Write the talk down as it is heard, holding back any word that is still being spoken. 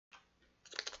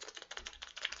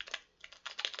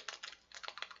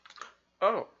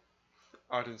Oh,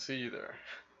 I didn't see you there.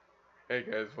 Hey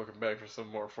guys, welcome back for some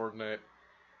more Fortnite.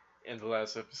 In the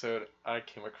last episode, I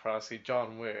came across a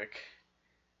John Wick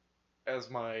as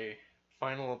my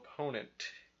final opponent.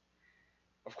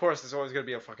 Of course, there's always gonna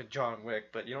be a fucking John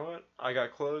Wick, but you know what? I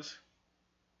got close.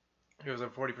 He was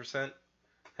at 40%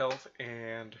 health,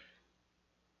 and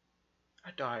I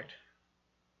died.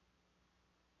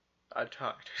 I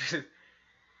died.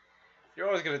 You're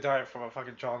always gonna die from a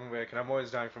fucking John Wick, and I'm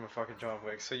always dying from a fucking John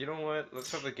Wick. So you know what? Let's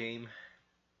have the game.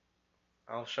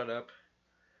 I'll shut up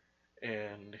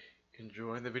and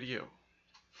enjoy the video.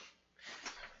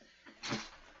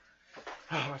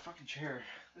 Oh, my fucking chair.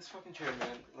 This fucking chair,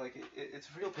 man. Like, it's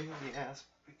a real pain in the ass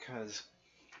because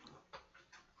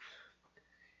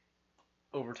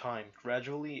over time,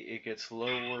 gradually, it gets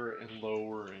lower and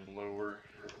lower and lower,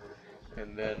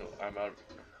 and then I'm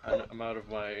out of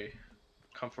my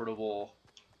comfortable,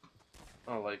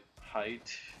 like,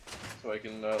 height, so I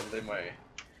can lay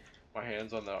my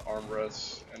hands on the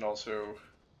armrests and also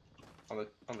on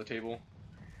the table.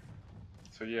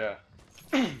 So yeah,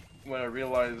 when I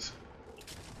realize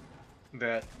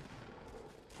that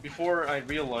before I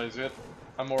realize it,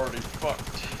 I'm already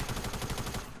fucked.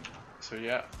 So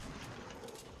yeah.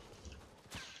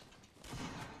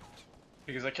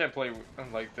 Because I can't play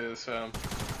like this when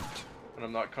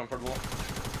I'm not comfortable.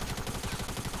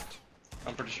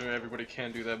 I'm pretty sure everybody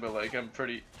can do that, but like I'm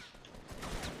pretty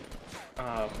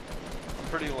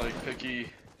like picky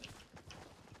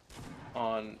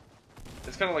on,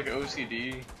 it's kind of like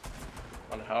OCD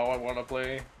on how I want to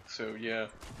play. So yeah.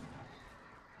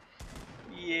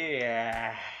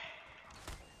 Yeah.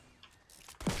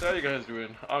 So how you guys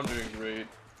doing? I'm doing great.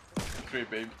 It's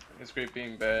great, babe. It's great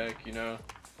being back, you know.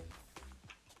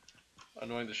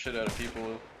 Annoying the shit out of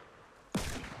people.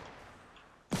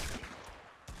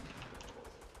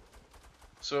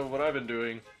 So what I've been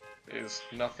doing is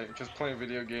nothing. Just playing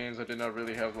video games. I did not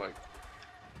really have like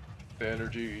the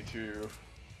energy to,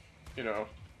 you know,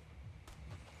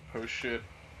 host shit.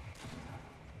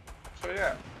 So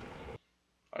yeah.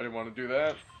 I didn't want to do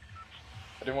that.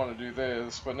 I didn't want to do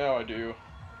this, but now I do.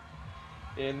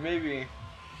 And maybe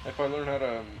if I learn how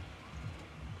to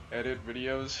edit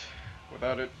videos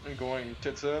without it going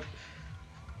tits up,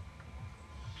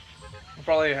 I'll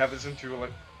probably have this into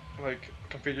like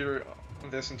configure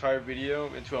this entire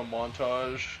video into a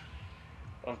montage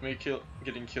of me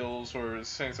getting kills or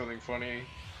saying something funny.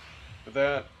 But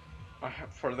that,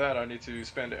 for that I need to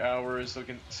spend hours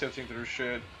sifting through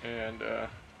shit and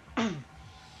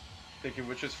thinking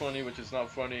which is funny, which is not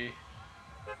funny,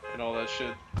 and all that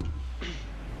shit.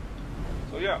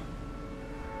 So yeah,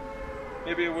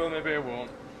 maybe I will, maybe I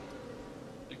won't.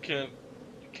 You can't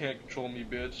control me,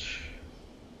 bitch.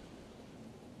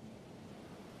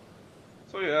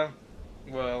 So yeah,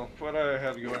 well, what I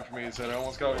have going for me is that I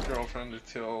almost got a girlfriend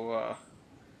until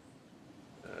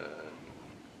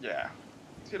yeah,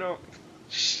 you know,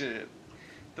 shit.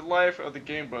 The life of the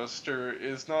Game Buster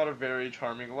is not a very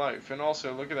charming life, and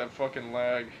also look at that fucking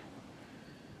lag.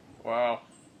 Wow.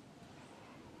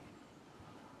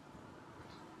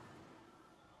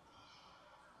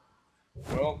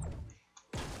 Well,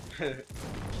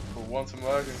 for once I'm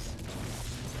lagging.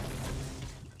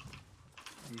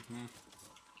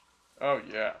 Oh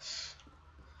yes.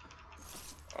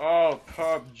 Oh,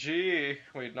 PUBG.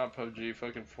 Wait, not PUBG.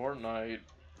 Fucking Fortnite.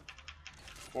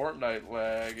 Fortnite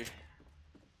lag.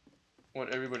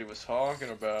 What everybody was talking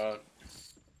about.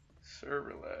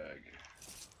 Server lag.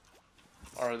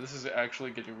 Alright, this is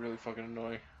actually getting really fucking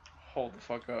annoying. Hold the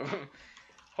fuck up.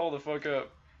 Hold the fuck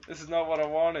up. This is not what I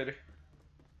wanted.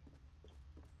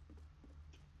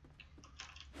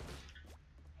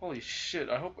 Holy shit,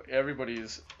 I hope everybody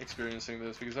is experiencing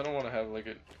this because I don't want to have like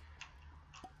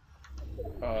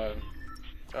a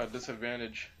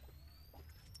disadvantage.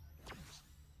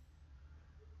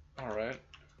 Alright.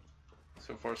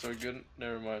 So far so good.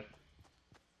 Never mind.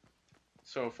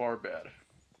 So far bad.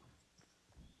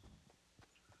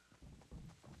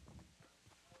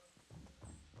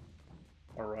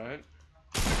 Alright.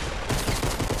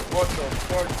 What the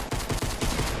fuck?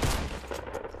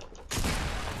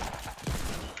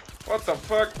 What the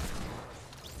fuck?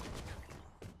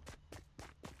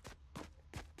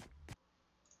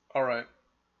 Alright.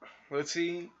 Let's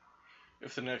see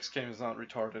if the next game is not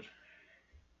retarded.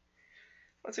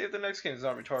 Let's see if the next game is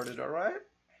not retarded, alright?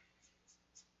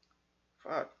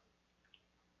 Fuck.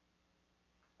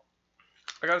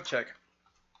 I gotta check.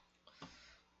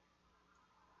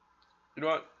 You know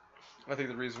what? I think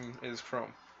the reason is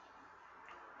Chrome.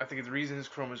 I think the reason is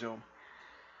chromosome.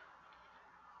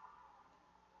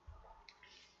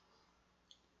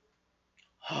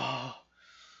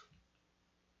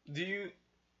 Do you?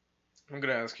 I'm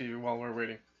gonna ask you while we're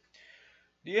waiting.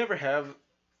 Do you ever have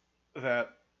that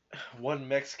one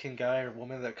Mexican guy or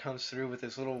woman that comes through with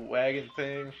this little wagon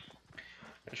thing,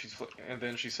 and and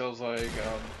then she sells like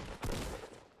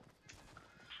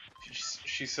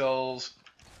she sells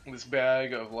this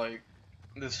bag of like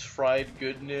this fried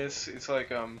goodness. It's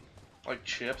like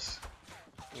chips.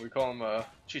 We call them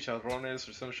chicharrones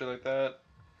or some shit like that.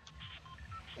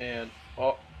 And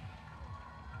oh,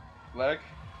 lag?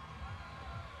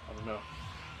 I don't know.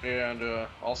 And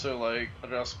also like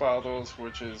raspados,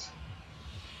 which is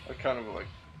a kind of like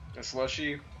a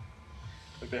slushy.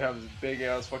 Like they have this big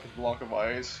ass fucking block of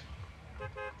ice,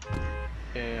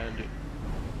 and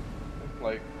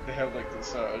like they have like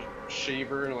this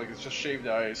shaver, like it's just shaved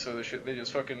ice. So they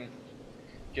just fucking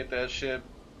get that shit,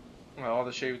 all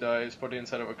the shaved ice, put it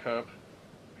inside of a cup,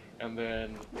 and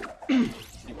then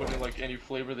you put in like any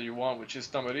flavor that you want, which is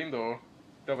tamarindo.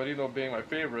 Tamarindo being my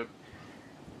favorite,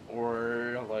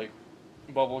 or like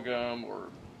bubblegum or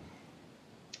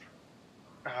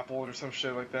apple or some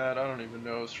shit like that. I don't even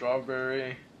know.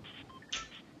 Strawberry.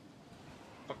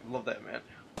 Fucking love that, man.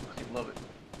 Fucking love it.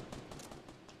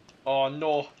 Oh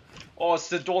no. Oh, it's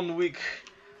the Don Week.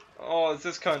 Oh, it's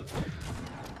this cunt.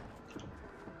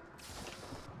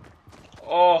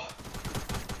 Oh,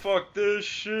 fuck this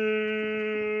shit.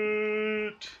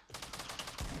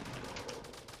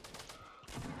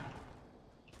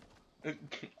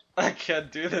 I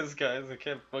can't do this, guys. I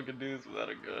can't fucking do this without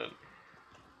a gun.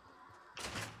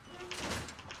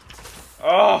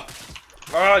 Oh!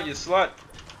 Oh, you slut!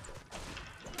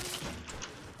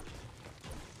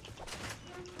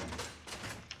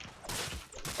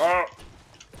 Oh!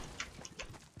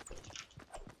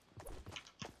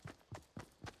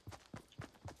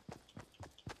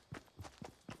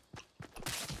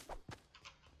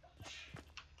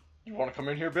 You wanna come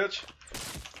in here, bitch?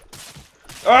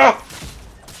 Oh!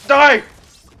 Die!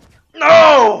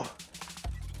 No!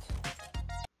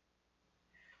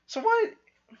 So why?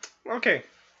 Okay.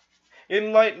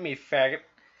 Enlighten me, faggot.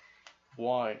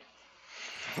 Why?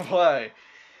 Why?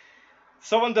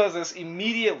 Someone does this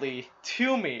immediately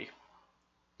to me.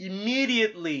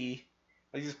 Immediately.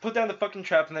 Like, just put down the fucking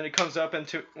trap and then it comes up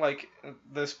into, like,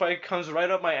 the spike comes right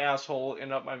up my asshole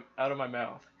and out of my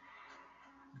mouth.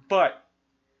 But,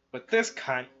 with this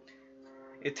cunt,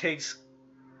 it takes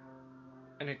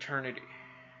an eternity.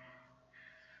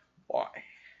 Why?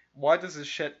 Why does this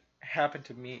shit happen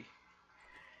to me?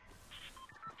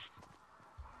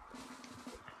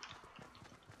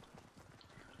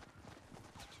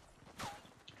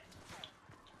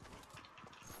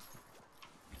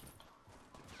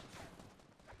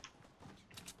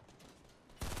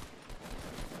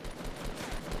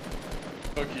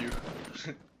 Fuck you.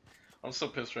 I'm so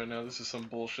pissed right now. This is some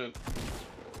bullshit.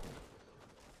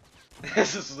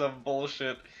 This is some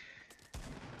bullshit.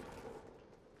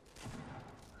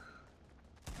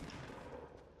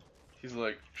 He's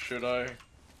like, should I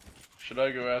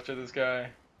go after this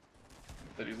guy?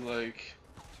 That he's like,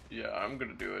 yeah, I'm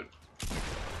gonna do it.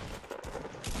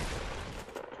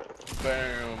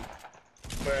 Bam.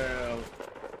 Bam.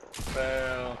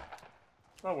 Bam.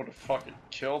 I would've fucking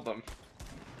killed them.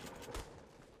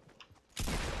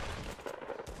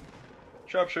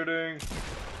 Trap shooting.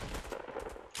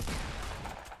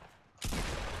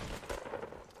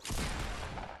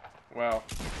 Wow.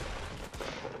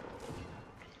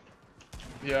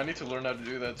 Yeah, I need to learn how to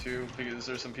do that too, because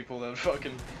there's some people that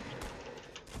fucking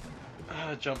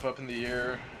jump up in the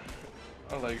air,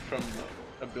 like from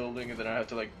a building, and then I have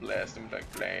to like blast them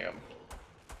like blam.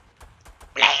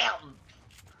 Blam!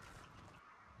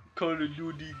 Call of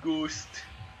Duty Ghost.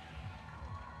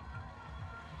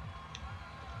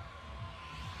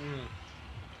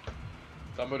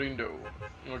 Tamarindo,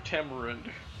 or tamarind,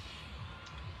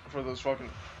 for those fucking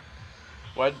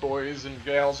white boys and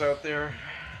gals out there,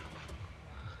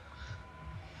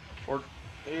 or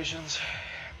Asians,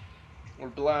 or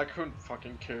black, who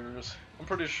fucking cares? I'm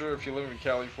pretty sure if you live in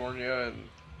California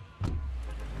and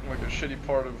like a shitty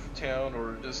part of town,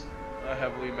 or just a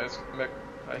heavily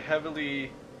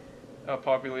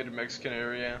populated Mexican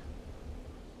area,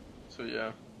 so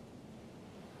yeah.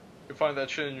 You find that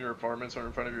shit in your apartments or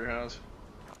in front of your house.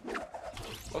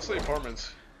 Mostly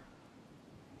apartments.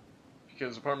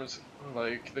 Because apartments,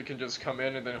 like, they can just come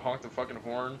in and then honk the fucking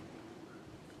horn.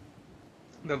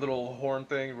 That little horn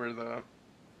thing where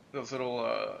those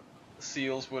little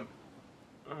seals would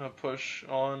push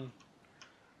on.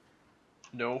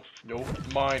 No, no,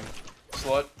 mine,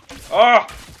 slut. Ah!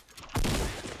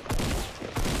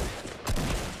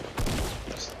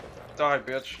 Just die,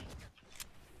 bitch.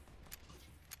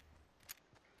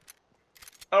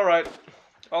 Alright,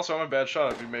 Also, I'm a bad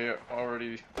shot, if you may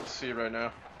already see it right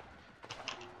now.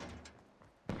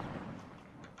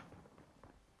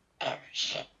 Oh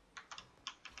shit.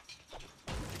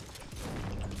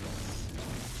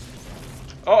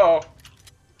 Uh-oh.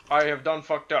 I have done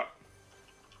fucked up.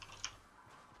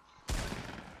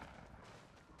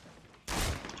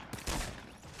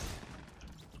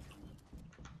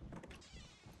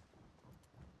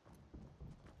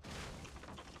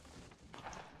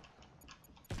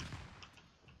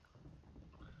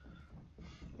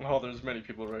 Oh, there's many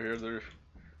people right here. They're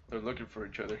looking for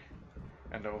each other,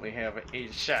 and only have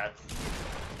 8 shots.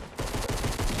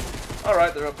 All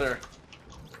right, they're up there.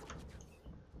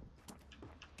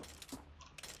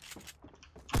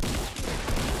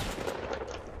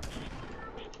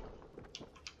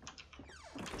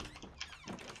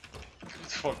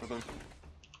 Let's fuck with them.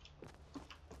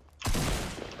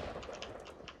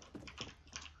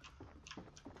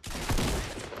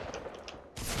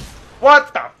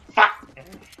 What the fuck?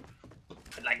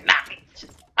 Like nothing.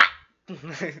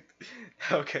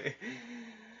 Okay.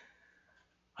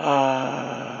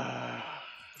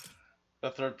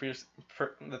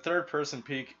 The third person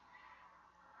peek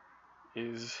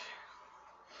is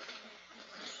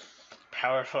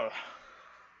powerful.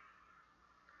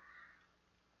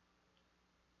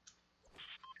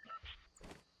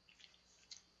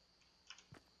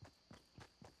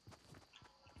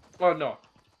 Oh no.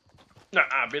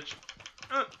 Nah, bitch.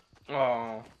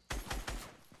 Oh.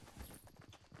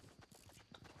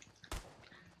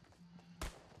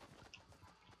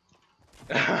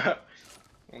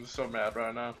 I'm so mad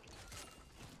right now.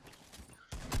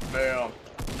 Bam,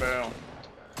 bam,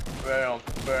 bam,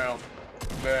 bam,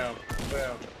 bam,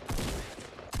 bam.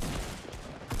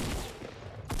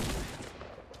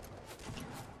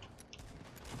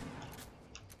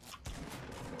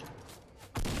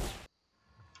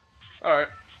 Alright.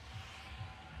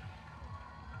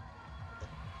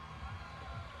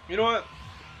 You know what?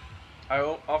 I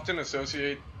often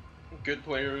associate good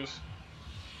players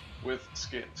with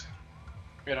skins.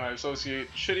 And I associate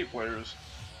shitty players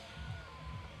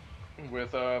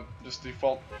with just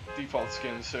default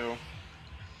skins, so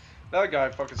that guy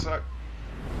fucking sucked.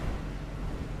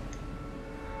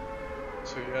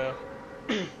 So yeah.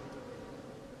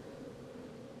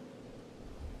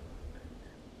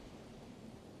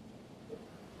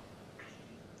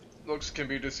 Looks can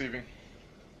be deceiving.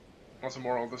 That's the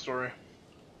moral of the story.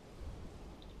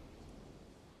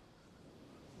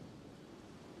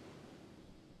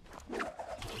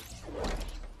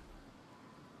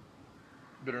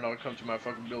 Better not come to my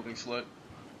fucking building, slut.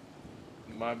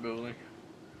 My building.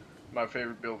 My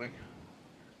favorite building.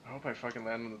 I hope I fucking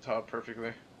land on the top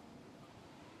perfectly.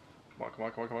 Come on, come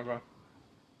on, come on, come on, come on.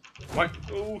 Come on.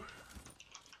 Oh.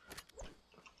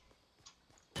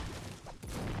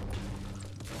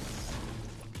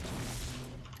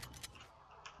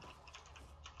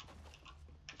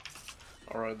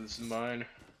 Alright, this is mine.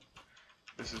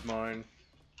 This is mine.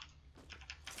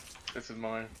 This is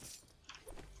mine.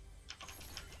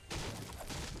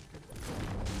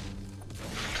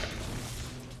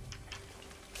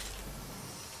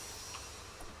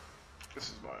 This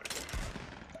is mine.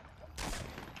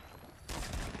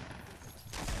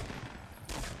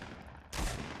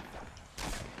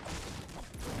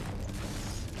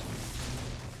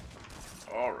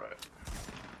 Alright.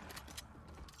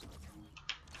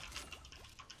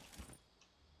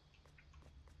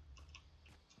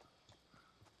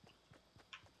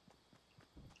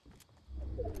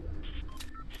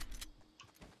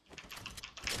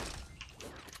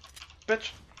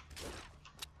 Bitch.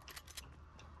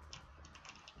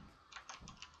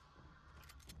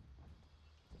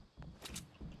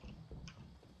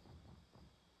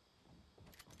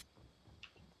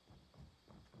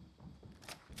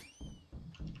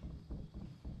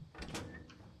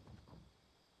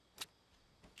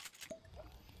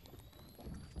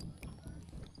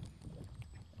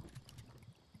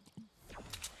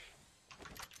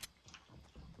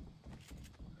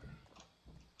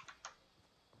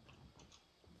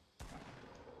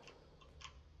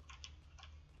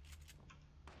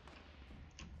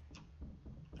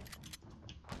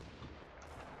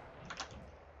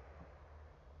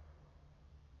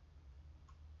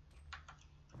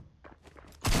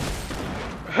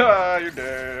 Ha, you're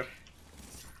dead.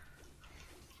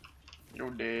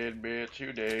 You're dead, bitch.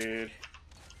 You dead.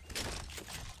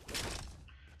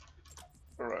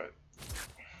 Alright.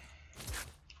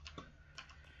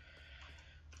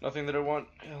 Nothing that I want.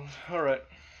 Alright.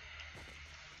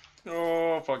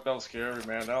 Oh, fuck, that was scary,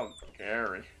 man. That was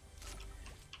scary.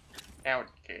 That was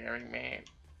scary, man.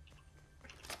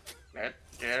 That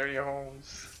scary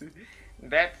homes.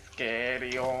 That's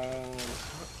scary homes.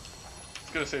 It's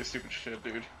gonna say stupid shit,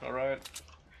 dude. Alright?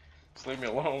 Just leave me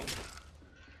alone.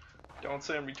 Don't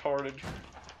say I'm retarded.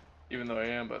 Even though I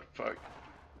am, but fuck.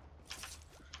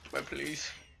 But please.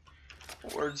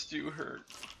 Words do hurt.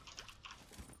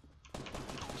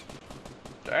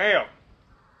 Damn!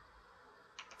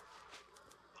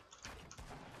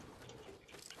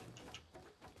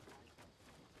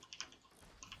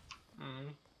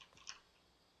 Mm.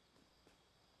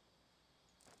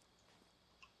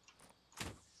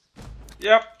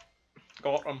 Yep!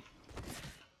 Got him.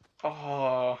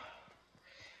 Oh,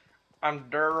 I'm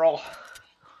Daryl.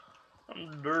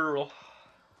 I'm Daryl.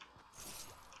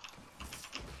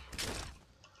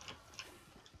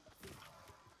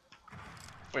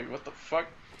 Wait, what the fuck?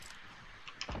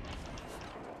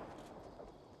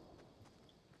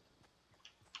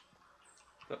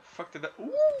 The fuck did that?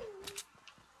 Ooh!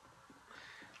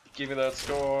 Give me that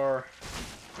score.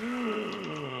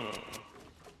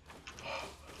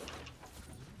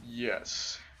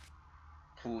 Yes.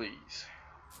 Please.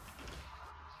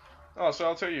 Oh, so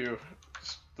I'll tell you,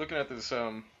 just looking at this,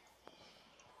 what's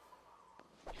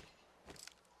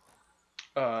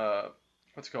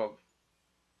it called?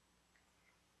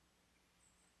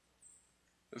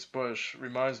 This bush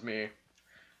reminds me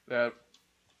that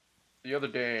the other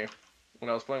day when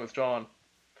I was playing with John,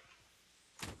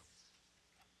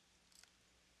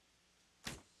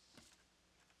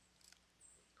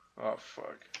 oh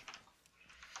fuck.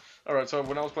 Alright, so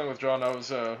when I was playing with John, I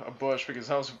was a bush because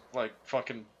I was like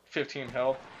fucking 15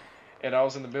 health, and I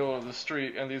was in the middle of the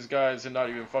street, and these guys did not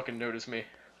even fucking notice me.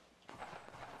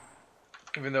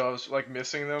 Even though I was like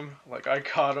missing them, like I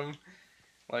caught him,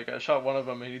 like I shot one of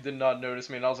them, and he did not notice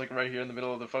me, and I was like right here in the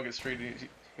middle of the fucking street, and he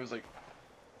was like,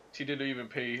 he didn't even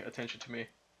pay attention to me.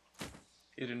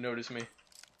 He didn't notice me.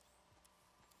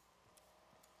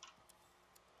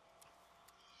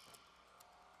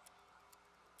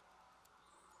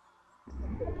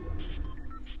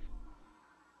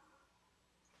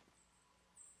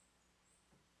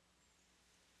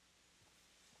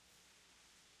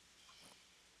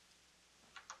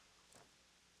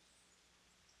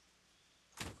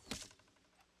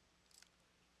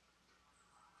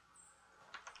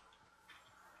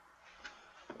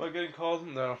 Am I getting called?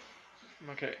 No.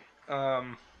 Okay.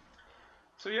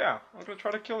 So yeah, I'm gonna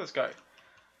try to kill this guy.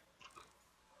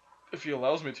 If he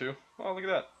allows me to. Oh, look at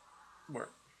that. Where?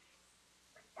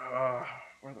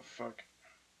 Where the fuck?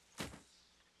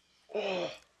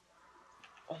 Oh!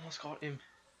 Almost got him.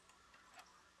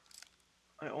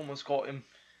 I almost got him.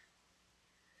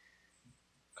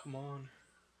 Come on.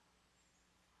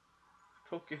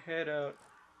 Poke your head out.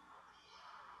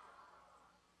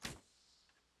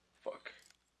 Fuck.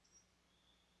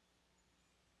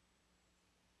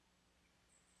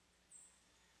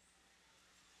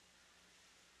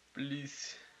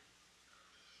 Please.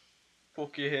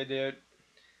 Poke your head out.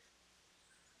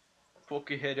 Poke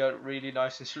your head out really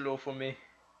nice and slow for me.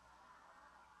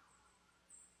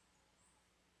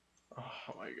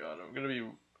 Oh my god,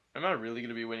 am I really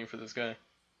gonna be waiting for this guy?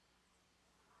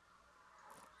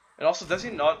 And also, does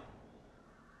he not?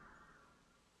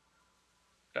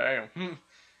 Damn.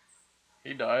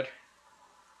 He died.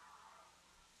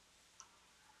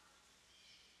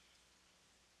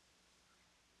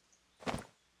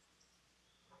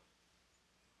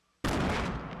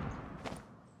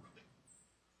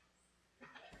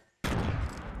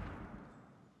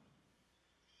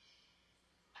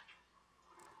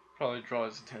 Probably draw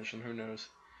his attention, who knows.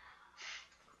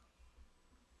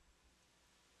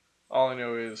 All I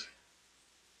know is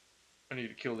I need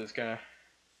to kill this guy.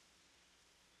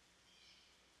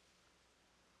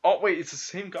 Oh wait, it's the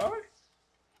same guy?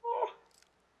 Oh.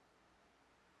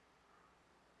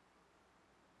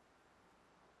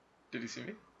 Did he see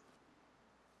me?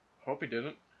 Hope he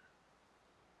didn't.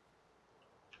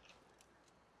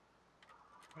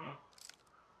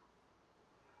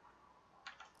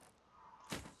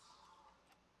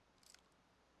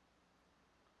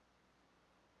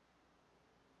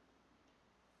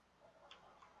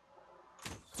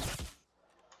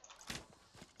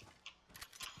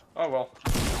 Oh well.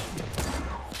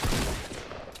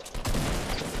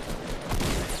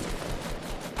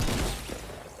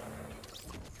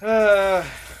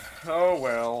 Oh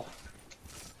well.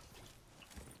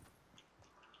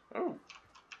 Oh.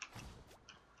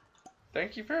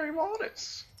 Thank you very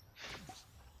much.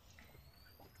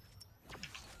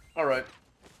 Alright.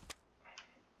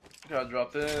 Gotta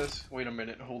drop this. Wait a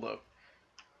minute, hold up.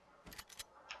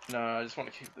 Nah, I just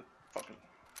want to keep the fucking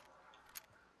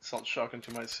assault shotgun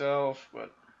to myself,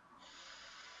 but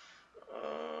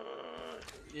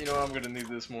you know, I'm gonna need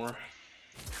this more.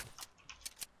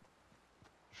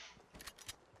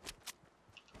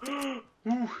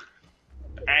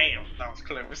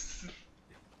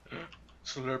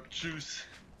 Slurp juice.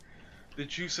 The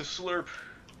juice of slurp.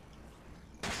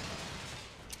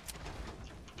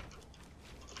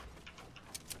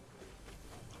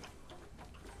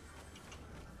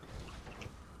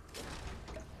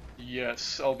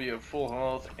 Yes, I'll be at full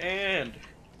health and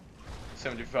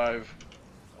 75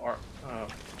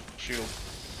 shield.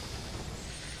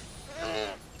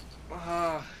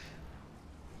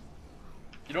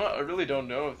 You know what? I really don't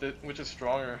know if which is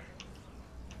stronger.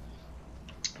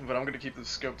 But I'm gonna keep the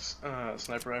scoped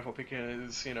sniper rifle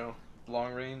because, you know,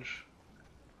 long range.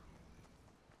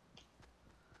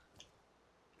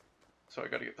 So I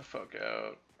gotta get the fuck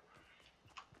out.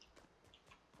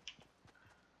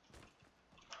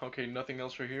 Okay, nothing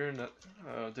else for here.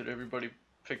 Did everybody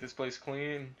pick this place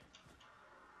clean?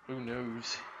 Who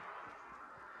knows?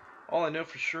 All I know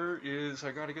for sure is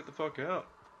I gotta get the fuck out.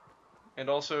 And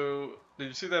also, did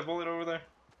you see that bullet over there?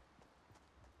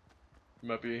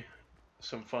 Might be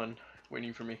some fun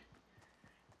waiting for me.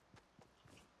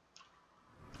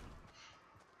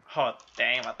 Oh,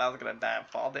 damn, I thought I was gonna die of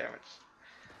fall damage.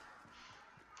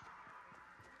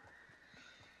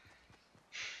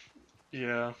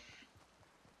 Yeah.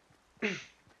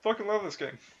 Fucking love this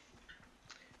game.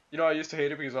 You know, I used to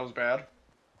hate it because I was bad.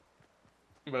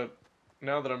 But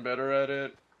now that I'm better at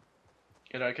it,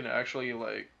 and I can actually,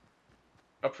 like,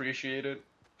 appreciate it,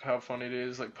 how fun it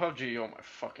is. Like, PUBG, oh my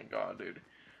fucking god, dude.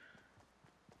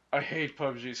 I hate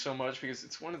PUBG so much because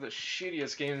it's one of the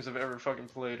shittiest games I've ever fucking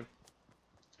played.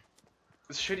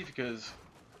 It's shitty because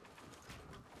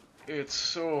it's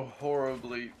so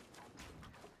horribly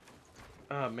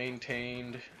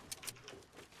maintained.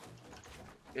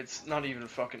 It's not even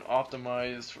fucking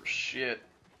optimized for shit.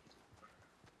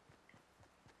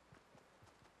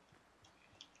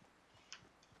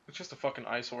 It's just a fucking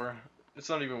eyesore. It's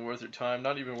not even worth your time,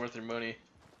 not even worth your money.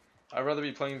 I'd rather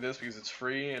be playing this because it's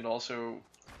free and also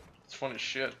it's fun as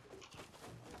shit.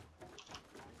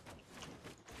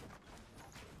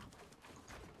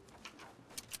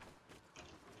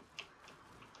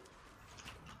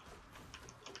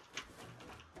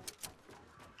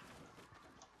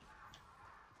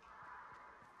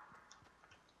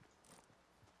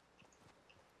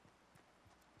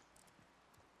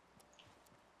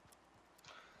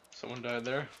 Someone died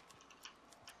there.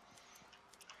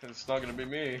 It's not gonna be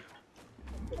me.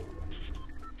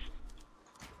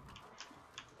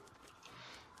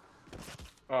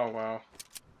 Oh wow.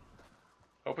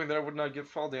 Hoping that I would not get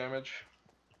fall damage.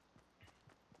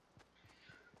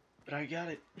 But I got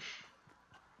it.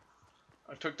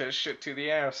 I took that shit to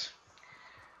the ass.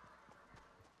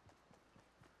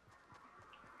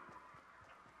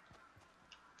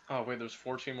 Oh wait, there's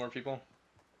 14 more people.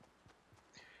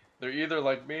 They're either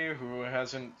like me, who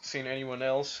hasn't seen anyone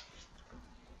else,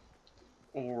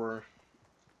 or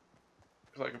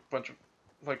like a bunch of,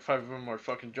 like 5 of them are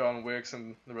fucking John Wicks,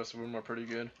 and the rest of them are pretty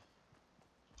good.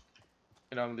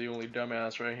 And I'm the only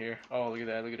dumbass right here. Oh, look at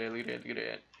that, look at that, look at that, look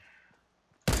at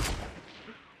that.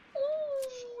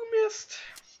 Ooh, missed.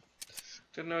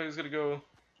 Didn't know he was gonna go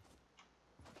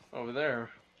over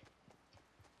there.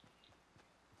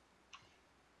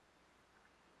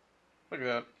 Look at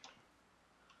that.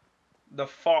 The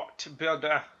fort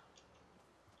builder.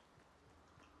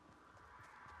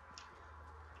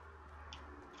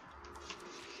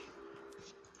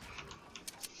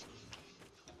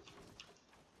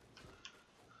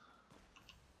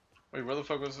 Wait, where the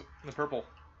fuck was the purple?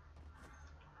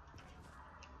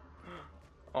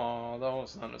 Oh, that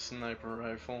was not a sniper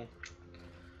rifle.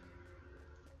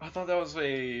 I thought that was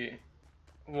a...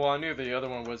 Well, I knew the other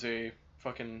one was a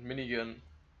fucking minigun,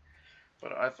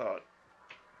 but I thought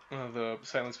the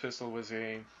silenced pistol was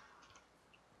a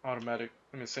automatic.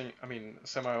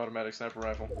 Semi-automatic sniper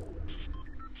rifle.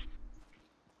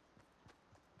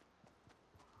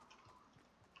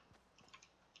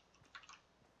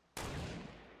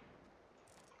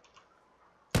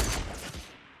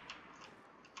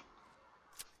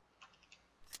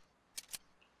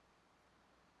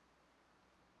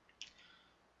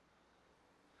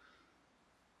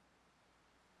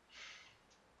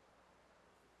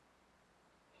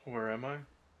 Where am I?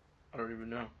 I don't even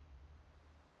know.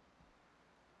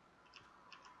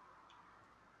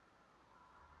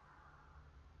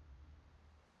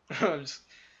 Just,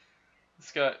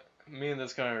 me and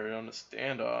this guy are on a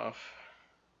standoff.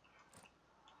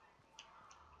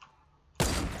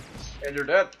 And you're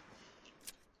dead.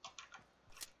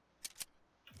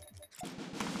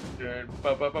 Dead.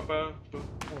 Ba ba ba ba.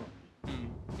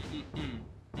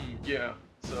 Yeah,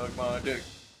 suck my dick.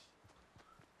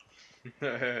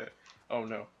 Oh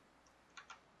no.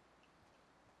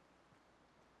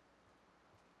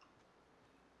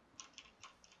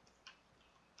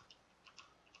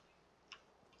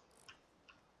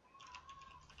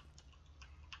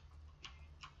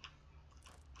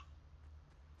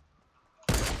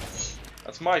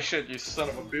 That's my shit, you son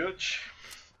of a bitch.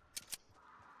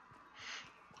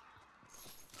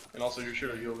 And also, you should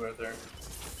have healed right there.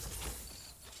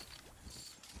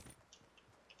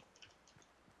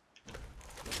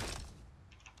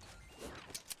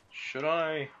 Should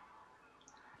I?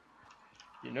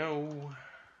 You know.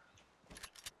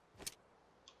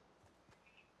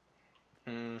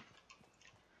 You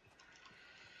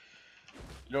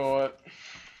know what?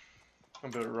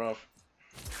 I'm better off.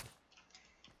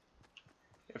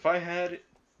 If I had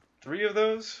 3 of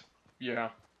those, yeah.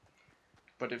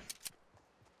 But if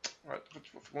alright,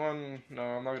 with 1, no,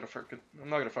 I'm not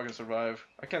gonna fucking survive.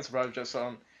 I can't survive just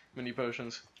on mini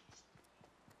potions.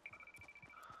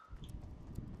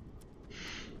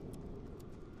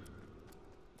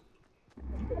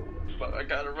 But I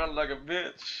gotta run like a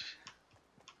bitch.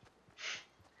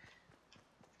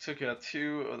 Took out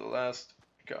 2 of the last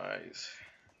guys.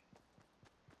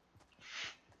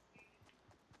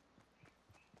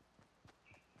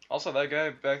 Also, that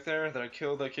guy back there that I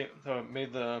killed that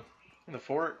made the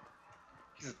fort,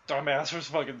 he's a dumbass for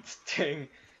fucking staying,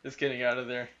 just getting out of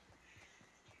there.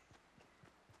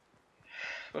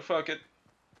 But fuck it.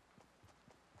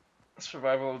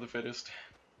 Survival of the fittest.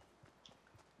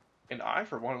 And I,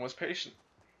 for one, was patient.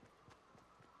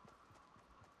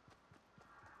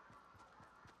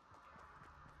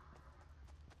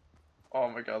 Oh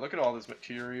my god, look at all this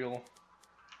material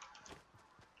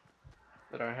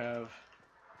that I have.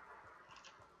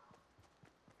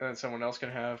 And then someone else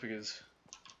can have because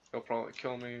they'll probably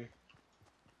kill me.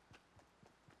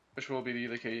 Which will be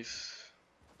the case.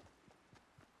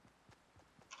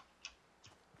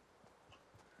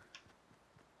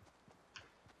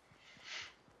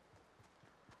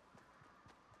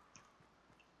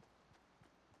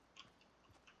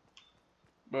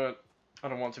 But I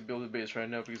don't want to build a base right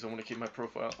now because I want to keep my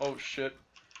profile. Oh shit.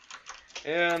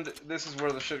 And this is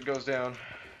where the shit goes down.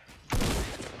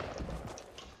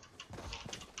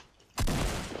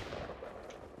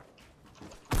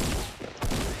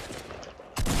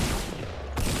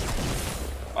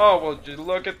 Oh, well,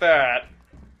 look at that.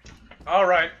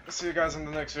 Alright, see you guys in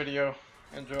the next video.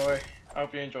 Enjoy. I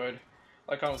hope you enjoyed.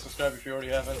 Like, comment, subscribe if you already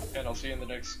haven't, and I'll see you in the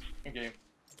next game.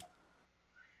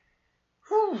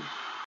 Whew.